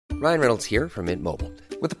Ryan Reynolds here from Mint Mobile.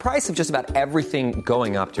 With the price of just about everything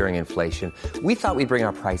going up during inflation, we thought we'd bring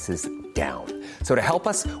our prices down. So to help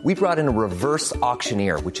us, we brought in a reverse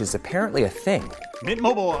auctioneer, which is apparently a thing. Mint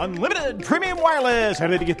Mobile Unlimited Premium Wireless. How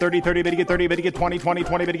to get 30, 30, bit to get 30, bit to get 20, 20,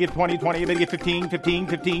 20, bit to get 20, 20, bit to get 15, 15,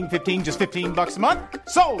 15, 15, just $15 a month?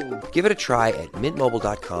 Sold! Give it a try at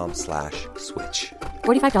mintmobile.com/switch.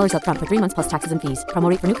 $45 up front for 3 months plus taxes and fees. Promo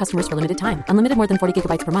rate for new customers for limited time. Unlimited more than 40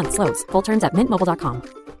 gigabytes per month. Slows full terms at mintmobile.com.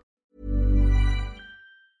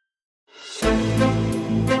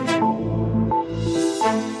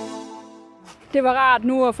 Det var rart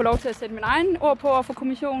nu at få lov til at sætte min egen ord på over for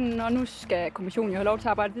kommissionen, og nu skal kommissionen jo have lov til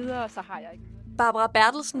at arbejde videre, så har jeg ikke. Barbara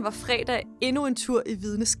Bertelsen var fredag endnu en tur i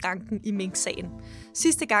vidneskranken i Mink-sagen.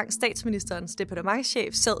 Sidste gang statsministerens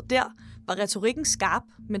departementschef sad der, var retorikken skarp,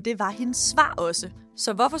 men det var hendes svar også.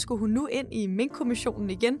 Så hvorfor skulle hun nu ind i Mink-kommissionen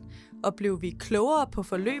igen? Og blev vi klogere på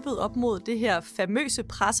forløbet op mod det her famøse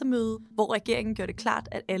pressemøde, hvor regeringen gjorde det klart,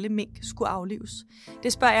 at alle mink skulle aflives?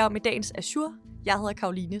 Det spørger jeg om i dagens Azure. Jeg hedder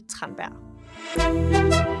Caroline Tranberg.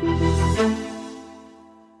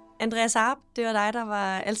 Andreas Arp, det var dig, der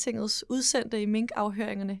var Altingets udsendte i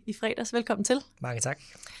Mink-afhøringerne i fredags. Velkommen til. Mange tak.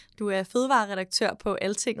 Du er fødevareredaktør på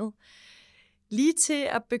Altinget. Lige til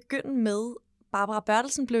at begynde med, Barbara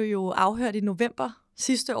Bertelsen blev jo afhørt i november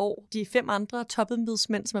sidste år. De 5 andre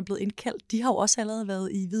topembedsmænd, som er blevet indkaldt, de har jo også allerede været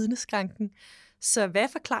i vidneskranken. Så hvad er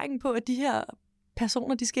forklaringen på, at de her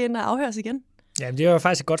personer, de skal ind og afhøres igen? Ja, det er jo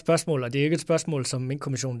faktisk et godt spørgsmål, og det er ikke et spørgsmål, som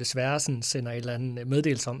Mink-kommissionen desværre sender et eller andet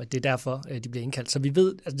meddelelse om, at det er derfor, de bliver indkaldt. Så vi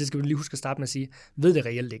ved, altså det skal vi lige huske at starte med at sige, vi ved det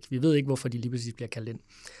reelt ikke. Vi ved ikke, hvorfor de lige præcis bliver kaldt ind.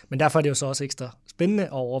 Men derfor er det jo så også ekstra spændende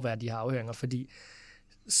at overvære de her afhøringer, fordi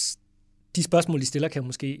de spørgsmål, de stiller, kan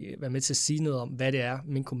måske være med til at sige noget om, hvad det er,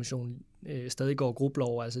 Mink-kommissionen stadig går og grubler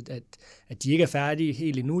over. Altså, at de ikke er færdige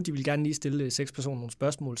helt endnu. De vil gerne lige stille 6 personer nogle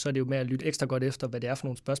spørgsmål. Så er det jo med at lytte ekstra godt efter, hvad det er for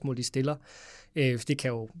nogle spørgsmål, de stiller. Det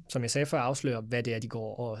kan jo, som jeg sagde før, afsløre, hvad det er, de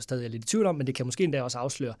går og stadig er lidt i tvivl om, men det kan måske endda også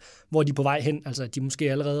afsløre, hvor de er på vej hen. Altså, at de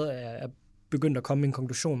måske allerede er begyndt at komme med en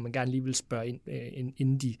konklusion, men gerne lige vil spørge ind,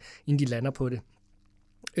 inden de lander på det.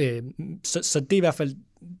 Så det er i hvert fald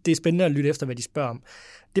det er spændende at lytte efter, hvad de spørger om.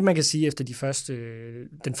 Det, man kan sige efter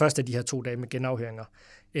den første af de her 2 dage med genafhøringer,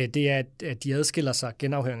 det er, at de adskiller sig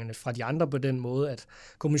genafhøringerne fra de andre på den måde, at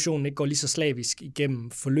kommissionen ikke går lige så slavisk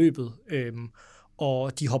igennem forløbet,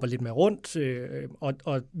 og de hopper lidt mere rundt,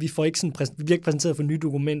 og vi bliver ikke præsenteret for nye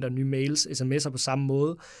dokumenter, nye mails, sms'er på samme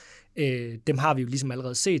måde. Dem har vi jo ligesom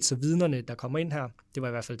allerede set, så vidnerne, der kommer ind her, det var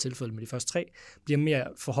i hvert fald tilfældet med de første 3, bliver mere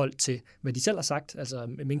forholdt til, hvad de selv har sagt. Altså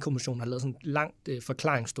Mink-kommissionen har lavet sådan et langt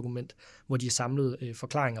forklaringsdokument, hvor de har samlet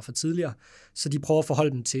forklaringer fra tidligere, så de prøver at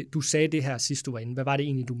forholde dem til, du sagde det her sidst du var inde, hvad var det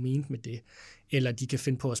egentlig, du mente med det? Eller de kan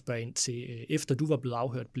finde på at spørge ind til, efter du var blevet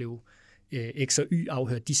afhørt, blev X og Y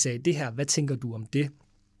afhørt, de sagde det her, hvad tænker du om det?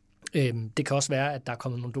 Det kan også være, at der er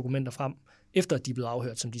kommet nogle dokumenter frem, efter at de er blevet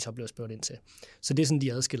afhørt, som de så bliver spurgt ind til. Så det er sådan,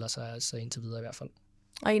 de adskiller sig altså indtil videre i hvert fald.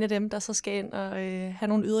 Og en af dem, der så skal ind og have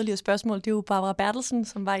nogle yderligere spørgsmål, det er jo Barbara Bertelsen,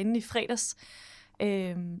 som var inde i fredags.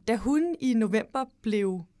 Da hun i november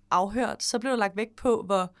blev afhørt, så blev der lagt vægt på,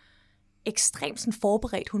 hvor ekstremt sådan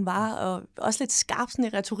forberedt hun var, og også lidt skarp sådan i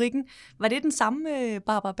retorikken. Var det den samme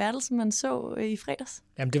Barbara Bertelsen, man så i fredags?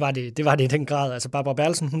 Jamen, det var det i den grad. Altså, Barbara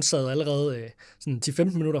Bertelsen, hun sad allerede sådan 10-15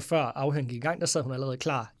 minutter før afhøringen gik i gang, der sad hun allerede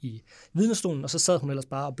klar i vidnestolen, og så sad hun ellers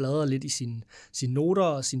bare og bladrede lidt i sine noter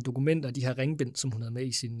og sine dokumenter, de her ringbind, som hun havde med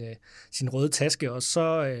i sin røde taske, og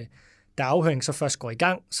så da afhøringen så først går i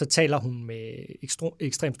gang, så taler hun med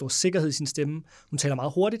ekstremt stor sikkerhed i sin stemme. Hun taler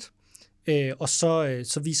meget hurtigt. Og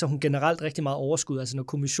så viser hun generelt rigtig meget overskud, altså når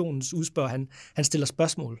kommissionens udspørger, han stiller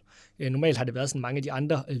spørgsmål. Normalt har det været sådan, mange af de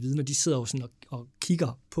andre vidner, de sidder jo sådan og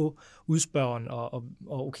kigger på udspørgeren, og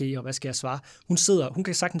okay, og hvad skal jeg svare? Hun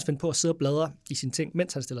kan sagtens finde på at sidde og bladre i sine ting,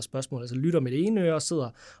 mens han stiller spørgsmål, altså lytter med det ene øre og sidder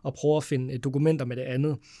og prøver at finde dokumenter med det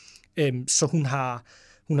andet. Så hun har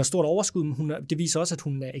stort overskud, men det viser også, at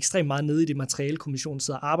hun er ekstremt meget nede i det materiale, kommissionen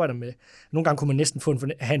sidder og arbejder med. Nogle gange kunne man næsten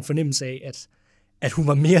have en fornemmelse af, at hun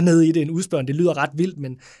var mere nede i det end udspørgeren. Det lyder ret vildt,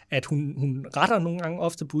 men at hun retter nogle gange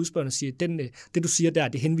ofte på udspørgeren og siger, at det du siger der,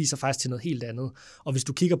 det henviser faktisk til noget helt andet. Og hvis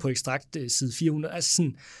du kigger på ekstrakt side 400, altså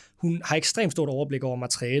sådan, hun har ekstremt stort overblik over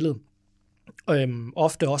materialet.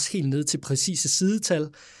 Ofte også helt ned til præcise sidetal.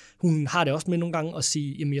 Hun har det også med nogle gange at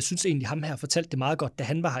sige, jamen jeg synes egentlig, ham her fortalte det meget godt, da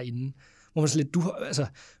han var herinde. Hvor man så lidt,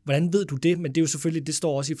 hvordan ved du det? Men det er jo selvfølgelig, det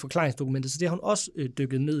står også i forklaringsdokumentet, så det har hun også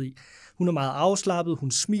dykket ned i. Hun er meget afslappet,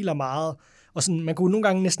 hun smiler meget, og sådan, man kunne nogle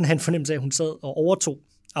gange næsten have en fornemmelse af, at hun sad og overtog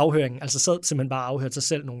afhøringen, altså sad simpelthen bare og afhørte sig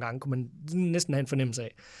selv nogle gange, kunne man næsten have en fornemmelse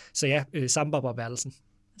af. Så ja, samme Barbara Bertelsen.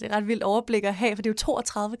 Det er ret vildt overblik at have, for det er jo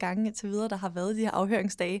 32 gange til videre, der har været de her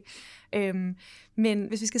afhøringsdage. Men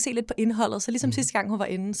hvis vi skal se lidt på indholdet, så ligesom sidste gang hun var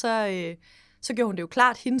inde, så gjorde hun det jo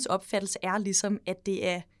klart, at hendes opfattelse er ligesom, at det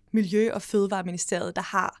er Miljø- og Fødevareministeriet, der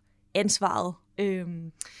har ansvaret.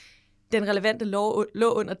 Den relevante lov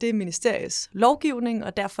lå under det ministeriets lovgivning,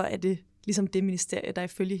 og derfor er det ligesom det ministerie, der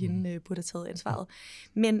ifølge hende burde have taget ansvaret.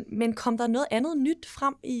 Men kom der noget andet nyt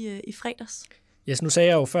frem i fredags? Ja, så nu sagde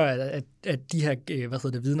jeg jo før, at de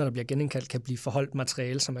her vidner, der bliver genindkaldt, kan blive forholdt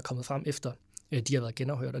materiale, som er kommet frem efter de har været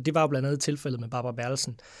genafhørt. Og det var jo blandt andet tilfældet med Barbara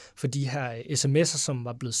Bertelsen, for de her sms'er, som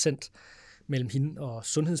var blevet sendt mellem hende og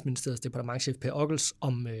Sundhedsministeriets departementschef Per Ockels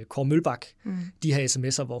om Kåre Mølbak. De her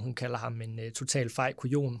sms'er, hvor hun kalder ham en total fej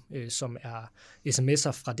kujon, som er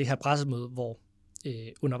sms'er fra det her pressemøde, hvor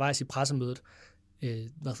undervejs i pressemødet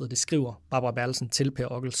skriver Barbara Bertelsen til Per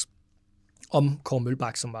Ockels om Kåre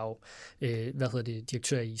Mølbak, som var jo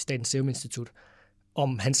direktør i Statens Serum Institut,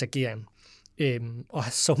 om hans ageren. Og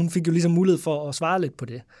så hun fik jo ligesom mulighed for at svare lidt på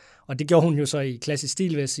det. Og det gjorde hun jo så i klassisk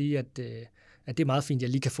stil ved at sige, at det er meget fint, at jeg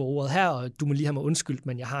lige kan få ordet her, og du må lige have mig undskyldt,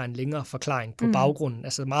 men jeg har en længere forklaring på baggrunden.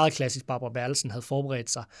 Altså meget klassisk, Barbara Bertelsen havde forberedt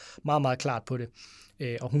sig meget, meget klart på det.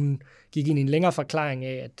 Og hun gik ind i en længere forklaring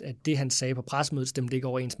af, at det, han sagde på pressemødet, stemte ikke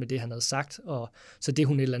overens med det, han havde sagt. Og så det,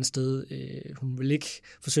 hun et eller andet sted, hun ville ikke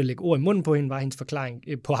forsøge at lægge ord i munden på hende, var hendes forklaring,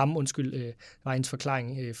 var hendes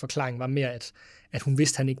forklaring. Forklaringen var mere, at hun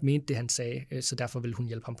vidste, at han ikke mente det, han sagde, så derfor ville hun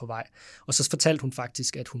hjælpe ham på vej. Og så fortalte hun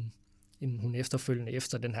faktisk, at hun efterfølgende,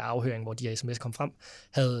 efter den her afhøring, hvor de her sms kom frem,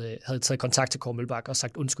 havde taget kontakt til Kåre Mølbak og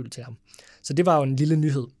sagt undskyld til ham. Så det var jo en lille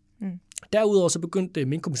nyhed. Derudover så begyndte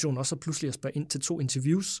Minkkommissionen også pludselig at spørge ind til 2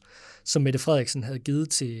 interviews, som Mette Frederiksen havde givet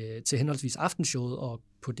til henholdsvis Aftenshowet og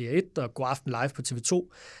på DR1 og God Aften Live på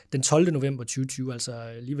TV2 den 12. november 2020, altså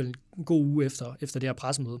alligevel en god uge efter det her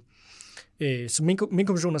pressemøde. Så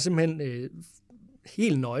Minkkommissionen har simpelthen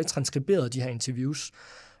helt nøje transkriberet de her interviews.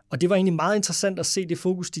 Og det var egentlig meget interessant at se det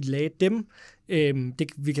fokus, de lagde dem.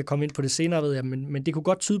 Vi kan komme ind på det senere, ved jeg, men det kunne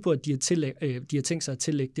godt tyde på, at de har tænkt sig at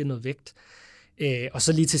tillægge det noget vægt. Og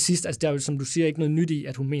så lige til sidst, altså der er jo, som du siger, ikke noget nyt i,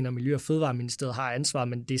 at hun mener, at Miljø- og Fødevareministeriet har ansvar,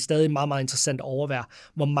 men det er stadig meget, meget interessant at overvære,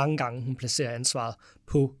 hvor mange gange hun placerer ansvaret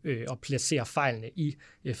på at placere fejlene i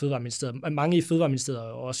Fødevareministeriet. Mange i Fødevareministeriet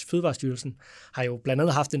og også Fødevarestyrelsen har jo blandt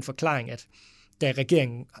andet haft en forklaring, at da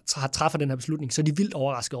regeringen træffer den her beslutning, så er de vildt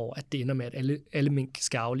overrasket over, at det ender med, at alle mink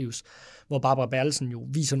skal aflives. Hvor Barbara Bertelsen jo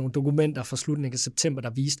viser nogle dokumenter fra slutningen af september, der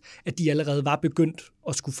viste, at de allerede var begyndt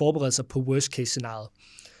at skulle forberede sig på worst case scenariet.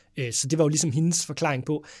 Så det var jo ligesom hendes forklaring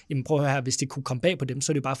på, jamen prøv at høre her, hvis det kunne komme bag på dem,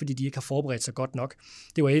 så er det jo bare fordi, de ikke har forberedt sig godt nok.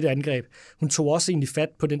 Det var et angreb. Hun tog også egentlig fat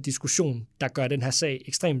på den diskussion, der gør den her sag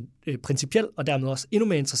ekstremt principiel, og dermed også endnu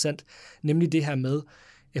mere interessant, nemlig det her med,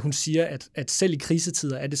 at hun siger, at selv i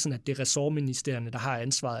krisetider er det sådan, at det er ressortministerierne, der har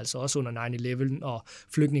ansvaret, altså også under 9/11 og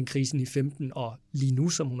flygtningekrisen i 15, og lige nu,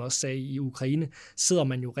 som hun også sagde, i Ukraine, sidder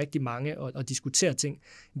man jo rigtig mange og diskuterer ting.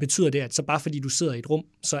 Betyder det, at så bare fordi du sidder i et rum,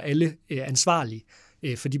 så er alle ansvarlige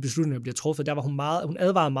for de beslutninger, der bliver truffet? Der var hun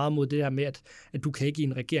advarede meget mod det her med, at du kan ikke i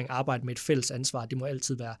en regering arbejde med et fælles ansvar. Det må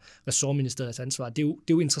altid være ressortministeriets ansvar. Det er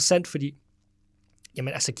jo interessant, fordi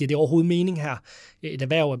jamen altså, giver det overhovedet mening her? Et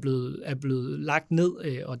erhverv er blevet lagt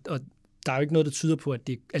ned, og der er jo ikke noget, der tyder på, at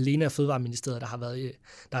det alene er Fødevareministeriet,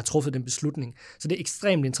 der har truffet den beslutning. Så det er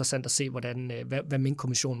ekstremt interessant at se, hvad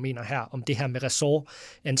Minkkommissionen mener her, om det her med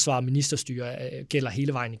ressortansvar og ministerstyre gælder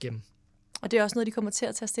hele vejen igennem. Og det er også noget, de kommer til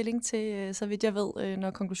at tage stilling til, så vidt jeg ved,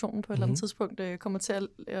 når konklusionen på et eller andet tidspunkt kommer til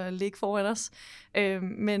at ligge foran os.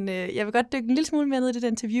 Men jeg vil godt dykke en lille smule mere ned i det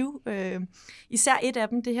interview. Især et af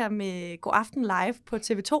dem, det her med God Aften Live på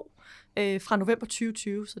TV2 fra november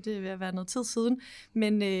 2020, så det vil være noget tid siden.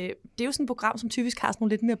 Men det er jo sådan et program, som typisk har sådan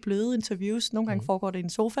nogle lidt mere bløde interviews. Nogle gange foregår det i en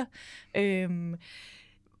sofa.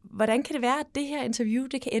 Hvordan kan det være, at det her interview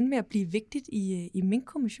det kan ende med at blive vigtigt i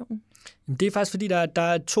Minkkommissionen? Det er faktisk, fordi der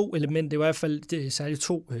er 2 elementer, det er i hvert fald særligt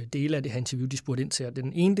 2 dele af det her interview, de spurgte ind til. Og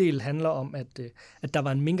den ene del handler om, at der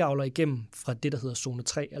var en minkavler igennem fra det, der hedder zone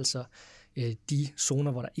 3, altså de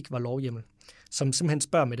zoner, hvor der ikke var lovhjemmel, som simpelthen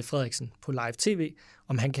spørger Mette Frederiksen på live tv,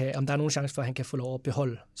 om der er nogen chance for, at han kan få lov at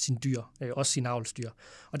beholde sine dyr, også sine avlsdyr.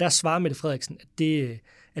 Og der svarer Mette Frederiksen,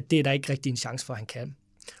 at det er der ikke rigtig en chance for, at han kan.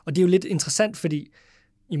 Og det er jo lidt interessant, fordi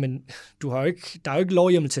jamen, der er jo ikke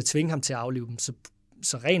lovhjemmel til at tvinge ham til at aflive dem, så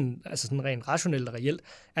sådan rent rationelt og reelt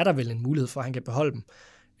er der vel en mulighed for, at han kan beholde dem.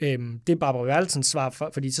 Det er Barbara Bertelsens svar,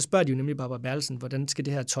 fordi så spørger de jo nemlig Barbara Bertelsen, hvordan skal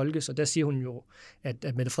det her tolkes, og der siger hun jo,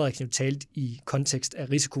 at Mette Frederiksen jo talte i kontekst af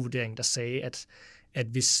risikovurderingen, der sagde, at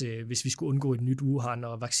hvis vi skulle undgå et nyt Wuhan,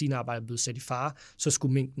 og vaccinearbejdet blev sat i fare, så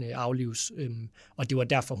skulle minkene aflives, og det var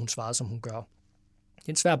derfor, hun svarede, som hun gør. Det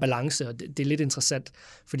er en svær balance, og det er lidt interessant,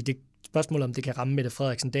 fordi det spørgsmålet, om det kan ramme Mette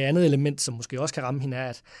Frederiksen. Det andet element, som måske også kan ramme hende,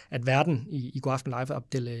 er, at verden i God Aften Live,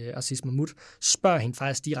 Abdel Aziz Mahmoud, spørger hende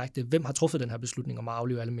faktisk direkte, hvem har truffet den her beslutning om at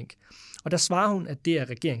aflive alle mink. Og der svarer hun, at det er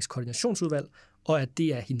regeringskoordinationsudvalg, og at det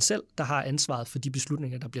er hende selv, der har ansvaret for de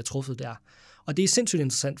beslutninger, der bliver truffet der. Og det er sindssygt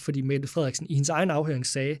interessant, fordi Mette Frederiksen i hendes egen afhøring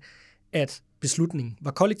sagde, at beslutningen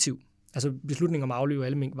var kollektiv. Altså beslutningen om at aflive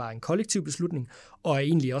alle mink var en kollektiv beslutning, og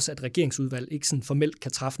egentlig også, at regeringsudvalg ikke sådan formelt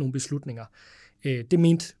kan træffe nogle beslutninger. Det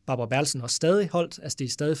mente Barbara Bertelsen også stadig holdt, altså det er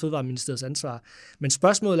stadig Fødevareministeriets ansvar. Men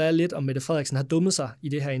spørgsmålet er lidt, om Mette Frederiksen har dummet sig i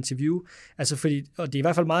det her interview. Altså fordi, og det er i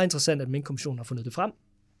hvert fald meget interessant, at Minkkommissionen har fundet det frem.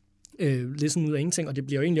 Lidt sådan ud af ingenting, og det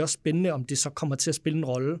bliver jo egentlig også spændende, om det så kommer til at spille en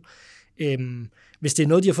rolle. Hvis det er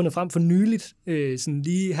noget, de har fundet frem for nyligt, sådan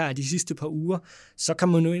lige her de sidste par uger, så kan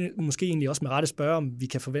man nu måske egentlig også med rette spørge, om vi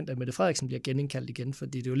kan forvente, at Mette Frederiksen bliver genindkaldt igen, for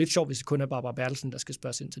det er jo lidt sjovt, hvis det kun er Barbara Bertelsen, der skal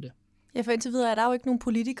spørges ind til det. Ja, for indtil videre er der jo ikke nogen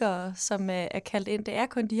politikere, som er kaldt ind. Det er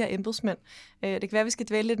kun de her embedsmænd. Det kan være, at vi skal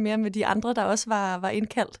dvæle lidt mere med de andre, der også var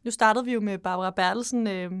indkaldt. Nu startede vi jo med Barbara Bertelsen,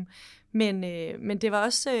 men det var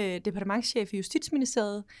også departementschef i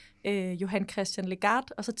Justitsministeriet, Johan Christian Legarth,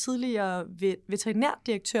 og så tidligere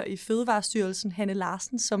veterinærdirektør i Fødevarestyrelsen, Hanne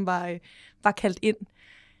Larsen, som var kaldt ind.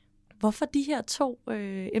 Hvorfor de her 2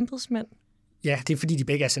 embedsmænd? Ja, det er fordi, de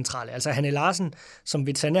begge er centrale. Altså Hanne Larsen, som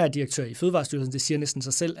veterinærdirektør i Fødevarestyrelsen, det siger næsten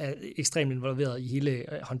sig selv, er ekstremt involveret i hele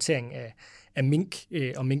håndteringen af mink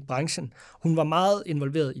og minkbranchen. Hun var meget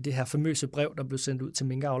involveret i det her famøse brev, der blev sendt ud til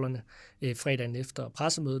minkavlerne fredagen efter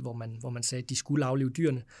pressemødet, hvor man sagde, at de skulle aflive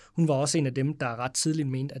dyrene. Hun var også en af dem, der ret tidligt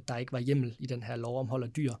mente, at der ikke var hjemmel i den her lov om hold af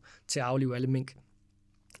dyr til at aflive alle mink.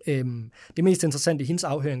 Det mest interessante i hendes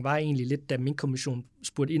afhøring var egentlig lidt, da Minkkommissionen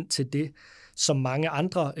spurgte ind til det, som mange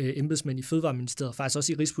andre embedsmænd i Fødevareministeriet, faktisk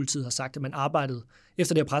også i Rigspolitiet, har sagt, at man arbejdede,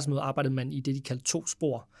 efter det her pressemøde, arbejdede man i det, de kaldte 2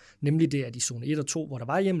 spor. Nemlig det, at i zone 1 og 2, hvor der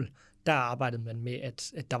var hjemmel, der arbejdede man med,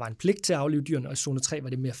 at der var en pligt til at aflive dyrene, og i zone 3 var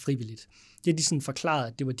det mere frivilligt. Det er de sådan forklaret,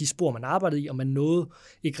 at det var de spor, man arbejdede i, og man nåede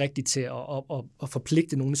ikke rigtigt til at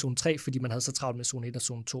forpligte nogen i zone 3, fordi man havde så travlt med zone 1 og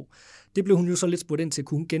zone 2. Det blev hun jo så lidt spurgt ind til, at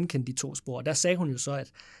kunne hun genkende de 2 spor, og der sagde hun jo så,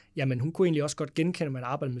 at jamen, hun kunne egentlig også godt genkende, at man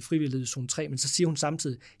arbejdede med frivillighed i zone 3, men så siger hun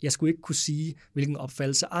samtidig, at jeg skulle ikke kunne sige, hvilken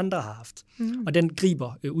opfattelse andre har haft. Og den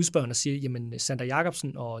griber udspørgeren og siger, jamen Sander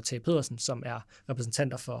Jacobsen og Tage Pedersen, som er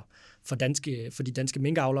repræsentanter for de danske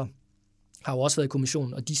minkavlere, har jo også været i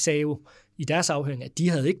kommissionen, og de sagde jo i deres afhøring, at de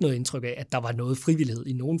havde ikke noget indtryk af, at der var noget frivillighed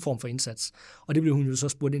i nogen form for indsats. Og det blev hun jo så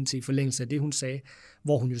spurgt ind til i forlængelse af det, hun sagde,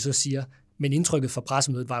 hvor hun jo så siger, men indtrykket fra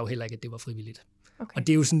pressemødet var jo heller ikke, at det var frivilligt. Okay. Og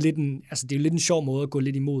det er jo sådan lidt en sjov måde at gå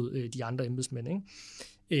lidt imod de andre embedsmænd, ikke?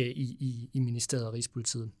 I ministeriet og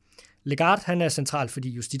Rigspolitiet. Legarth, han er central, fordi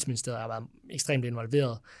Justitsministeriet har været ekstremt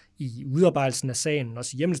involveret i udarbejdelsen af sagen,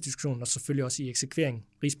 også i hjemmelsdiskussionen, og selvfølgelig også i eksekvering.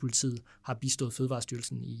 Rigspolitiet har bistået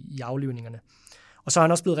Fødevarestyrelsen i aflivningerne. Og så er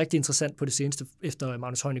han også blevet rigtig interessant på det seneste, efter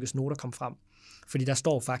Magnus Heunickes noter kom frem. Fordi der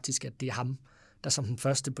står faktisk, at det er ham, der som den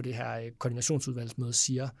første på det her koordinationsudvalgsmøde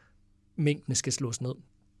siger, minkene skal slås ned.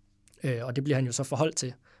 Og det bliver han jo så forholdt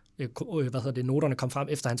til. Noterne kom frem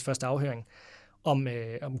efter hans første afhøring, om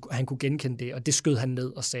han kunne genkende det, og det skød han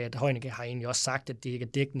ned og sagde, at Heunicke har egentlig også sagt, at det ikke er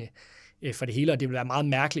dækkende for det hele, og det ville være meget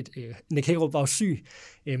mærkeligt. Nick Hækkerup var jo syg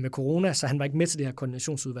med corona, så han var ikke med til det her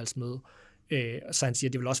koordinationsudvalgsmøde, så han siger,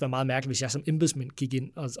 at det ville også være meget mærkeligt, hvis jeg som embedsmænd gik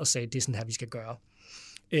ind og sagde, at det er sådan her, vi skal gøre.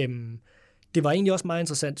 Det var egentlig også meget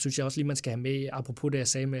interessant, synes jeg også lige, man skal have med, apropos det, jeg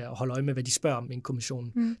sagde med at holde øje med, hvad de spørger om i en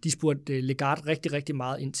kommission. De spurgte Legarth rigtig, rigtig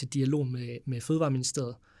meget ind til dialog med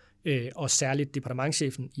Fødevareministeriet, og særligt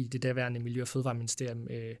departementschefen i det daværende Miljø- og Fødevareministerium,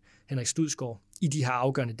 Henrik Studsgaard, i de her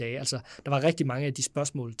afgørende dage. Altså, der var rigtig mange af de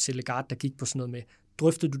spørgsmål til Legarth, der gik på sådan noget med,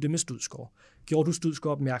 drøftede du det med Studsgaard? Gjorde du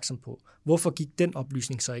Studsgaard opmærksom på? Hvorfor gik den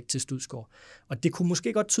oplysning så ikke til Studsgaard? Og det kunne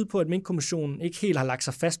måske godt tyde på, at Minkkommissionen ikke helt har lagt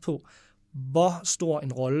sig fast på, hvor stor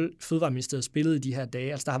en rolle Fødevareministeriet spillede i de her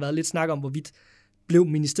dage. Altså, der har været lidt snak om, hvorvidt blev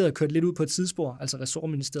ministeriet kørt lidt ud på et sidespor, altså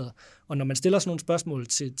ressortministeriet. Og når man stiller sådan nogle spørgsmål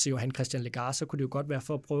til Johan Christian Legarth, så kunne det jo godt være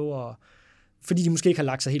for at prøve at, fordi de måske ikke har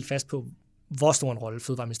lagt sig helt fast på, hvor stor en rolle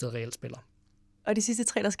Fødevareministeriet reelt spiller. Og de sidste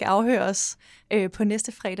 3, der skal afhøres på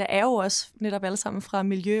næste fredag, er jo også netop alle sammen fra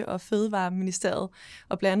Miljø- og Fødevareministeriet.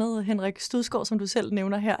 Og blandt andet Henrik Studsgaard, som du selv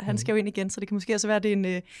nævner her, han skal jo ind igen, så det kan måske også være, at det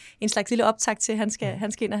er en slags lille optakt til, at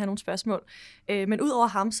han skal ind og have nogle spørgsmål. Men ud over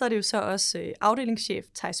ham, så er det jo så også afdelingschef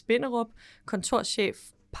Theis Binderup, kontorchef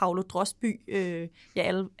Paolo Drosby,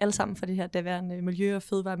 alle sammen fra det her daværende Miljø- og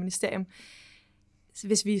Fødevareministerium.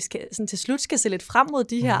 Hvis vi sådan til slut skal se lidt frem mod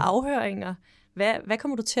de her afhøringer, hvad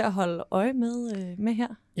kommer du til at holde øje med her?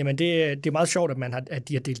 Jamen, det er meget sjovt, at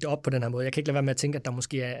de har delt det op på den her måde. Jeg kan ikke lade være med at tænke, at der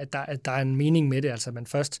måske er en mening med det. Altså, man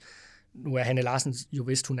først nu er Hanne Larsen jo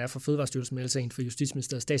vist, hun er fra Fødevarestyrelsen, men ellers en for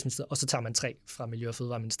Justitsministeriet og Statsministeriet, og så tager man 3 fra Miljø- og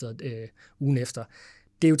Fødevareministeriet ugen efter.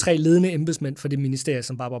 Det er jo 3 ledende embedsmænd for det ministerie,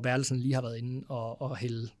 som Barbara Bertelsen lige har været inde og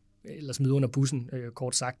hælde eller smide under bussen,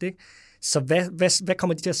 kort sagt. Ikke? Så hvad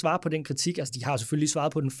kommer de til at svare på den kritik? Altså, de har selvfølgelig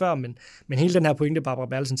svaret på den før, men hele den her pointe, Barbara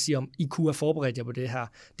Bertelsen siger om, I kunne have forberedt jer på det her,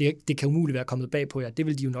 det kan umuligt være kommet bag på jer. Det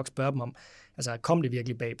vil de jo nok spørge dem om. Altså, kom det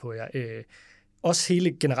virkelig bag på jer? Også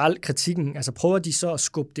hele generelt kritikken, altså prøver de så at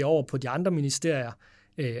skubbe det over på de andre ministerier?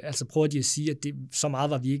 Altså prøver de at sige, at så meget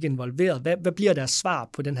var vi ikke involveret. Hvad bliver deres svar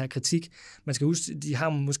på den her kritik? Man skal huske, de har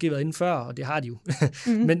måske været inde før, og det har de jo.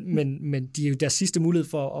 men de er jo deres sidste mulighed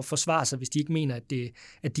for at forsvare sig, hvis de ikke mener,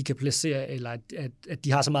 at de kan placere, eller at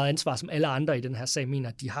de har så meget ansvar, som alle andre i den her sag mener,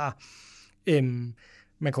 at de har.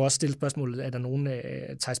 Man kan også stille spørgsmålet, er der nogen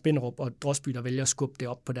af Theis Binderup og Drosby, der vælger at skubbe det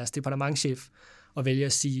op på deres departementschef, og vælger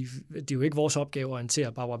at sige, det er jo ikke vores opgave at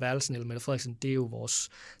orientere Barbara Bertelsen eller Mette Frederiksen, det er jo vores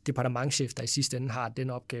departementschef, der i sidste ende har den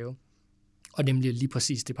opgave. Og nemlig lige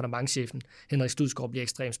præcis departementschefen, Henrik Studsgaard, bliver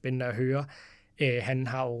ekstremt spændende at høre. Han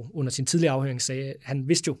har jo under sin tidligere afhøring sagt, han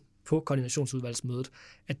vidste jo på koordinationsudvalgsmødet,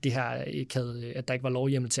 at det her ikke havde, at der ikke var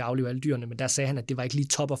lovhjemmel til at aflive alle dyrene, men der sagde han, at det var ikke lige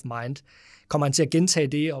top of mind. Kommer han til at gentage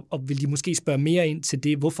det, og vil de måske spørge mere ind til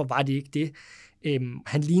det? Hvorfor var det ikke det?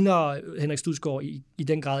 Han ligner Henrik Studsgaard i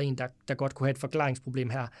den grad en, der godt kunne have et forklaringsproblem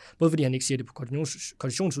her. Både fordi han ikke siger det på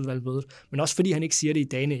koordinationsudvalgsmødet, men også fordi han ikke siger det i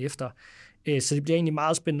dagene efter. Så det bliver egentlig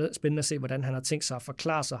meget spændende at se, hvordan han har tænkt sig at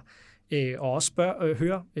forklare sig. Og også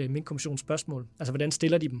høre Minkkommissionens spørgsmål. Altså, hvordan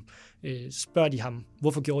stiller de dem? Spørger de ham,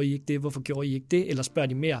 hvorfor gjorde I ikke det? Hvorfor gjorde I ikke det? Eller spørger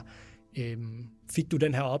de mere, fik du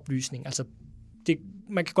den her oplysning? Altså,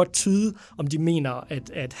 man kan godt tyde, om de mener,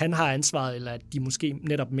 at han har ansvaret, eller at de måske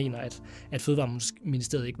netop mener, at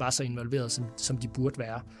Fødevareministeriet ikke var så involveret, som de burde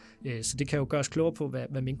være. Så det kan jo gøre os klogere på,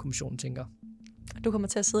 hvad Minkkommissionen tænker. Du kommer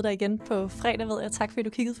til at sidde der igen på fredag, ved jeg. Tak fordi du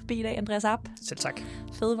kiggede forbi i dag, Andreas App. Selv tak.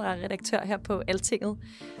 Fødevareredaktør her på Altinget.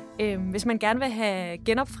 Hvis man gerne vil have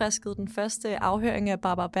genopfrisket den første afhøring af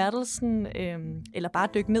Barbara Bertelsen, eller bare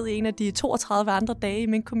dykke ned i en af de 32 andre dage i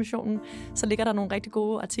Minkkommissionen, så ligger der nogle rigtig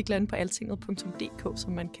gode artikler inde på altinget.dk,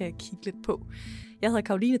 som man kan kigge lidt på. Jeg hedder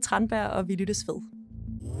Caroline Tranberg, og vi lyttes ved.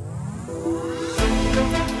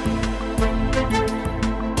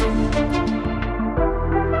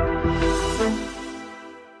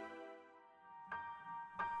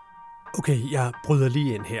 Okay, jeg bryder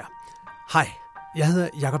lige ind her. Hej, jeg hedder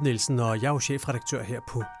Jakob Nielsen, og jeg er jo chefredaktør her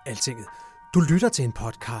på Altinget. Du lytter til en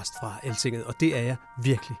podcast fra Altinget, og det er jeg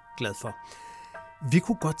virkelig glad for. Vi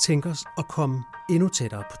kunne godt tænke os at komme endnu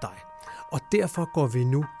tættere på dig. Og derfor går vi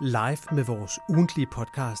nu live med vores ugentlige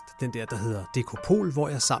podcast, den der hedder DK Pol, hvor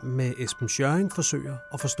jeg sammen med Esben Schøring forsøger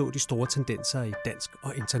at forstå de store tendenser i dansk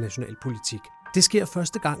og international politik. Det sker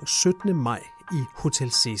første gang 17. maj i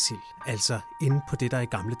Hotel Cecil, altså inde på det, der i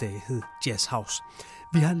gamle dage hed Jazz House.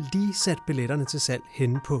 Vi har lige sat billetterne til salg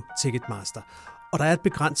henne på Ticketmaster, og der er et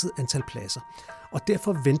begrænset antal pladser. Og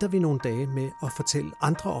derfor venter vi nogle dage med at fortælle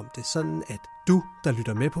andre om det, sådan at du, der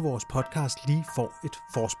lytter med på vores podcast, lige får et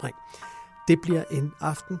forspring. Det bliver en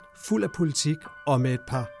aften fuld af politik og med et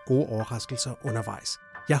par gode overraskelser undervejs.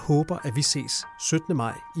 Jeg håber, at vi ses 17.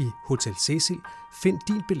 maj i Hotel Cecil. Find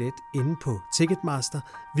din billet inde på Ticketmaster.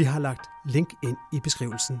 Vi har lagt link ind i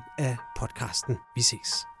beskrivelsen af podcasten. Vi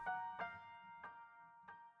ses.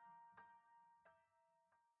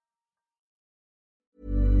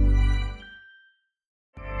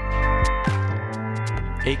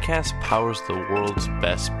 Acast powers the world's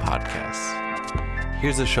best podcasts.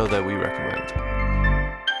 Here's a show that we recommend.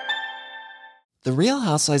 The Real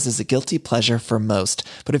Housewives is a guilty pleasure for most,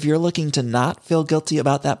 but if you're looking to not feel guilty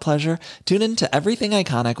about that pleasure, tune in to Everything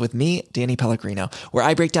Iconic with me, Danny Pellegrino, where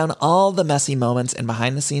I break down all the messy moments and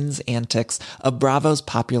behind-the-scenes antics of Bravo's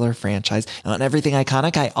popular franchise. And on Everything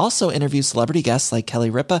Iconic, I also interview celebrity guests like Kelly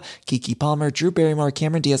Ripa, Keke Palmer, Drew Barrymore,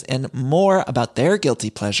 Cameron Diaz, and more about their guilty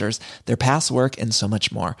pleasures, their past work, and so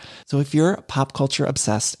much more. So if you're pop culture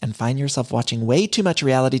obsessed and find yourself watching way too much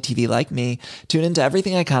reality TV like me, tune in to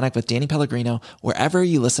Everything Iconic with Danny Pellegrino, wherever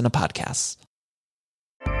you listen to podcasts.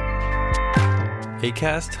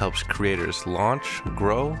 Acast helps creators launch,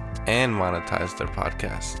 grow, and monetize their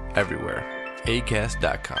podcasts everywhere.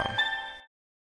 Acast.com.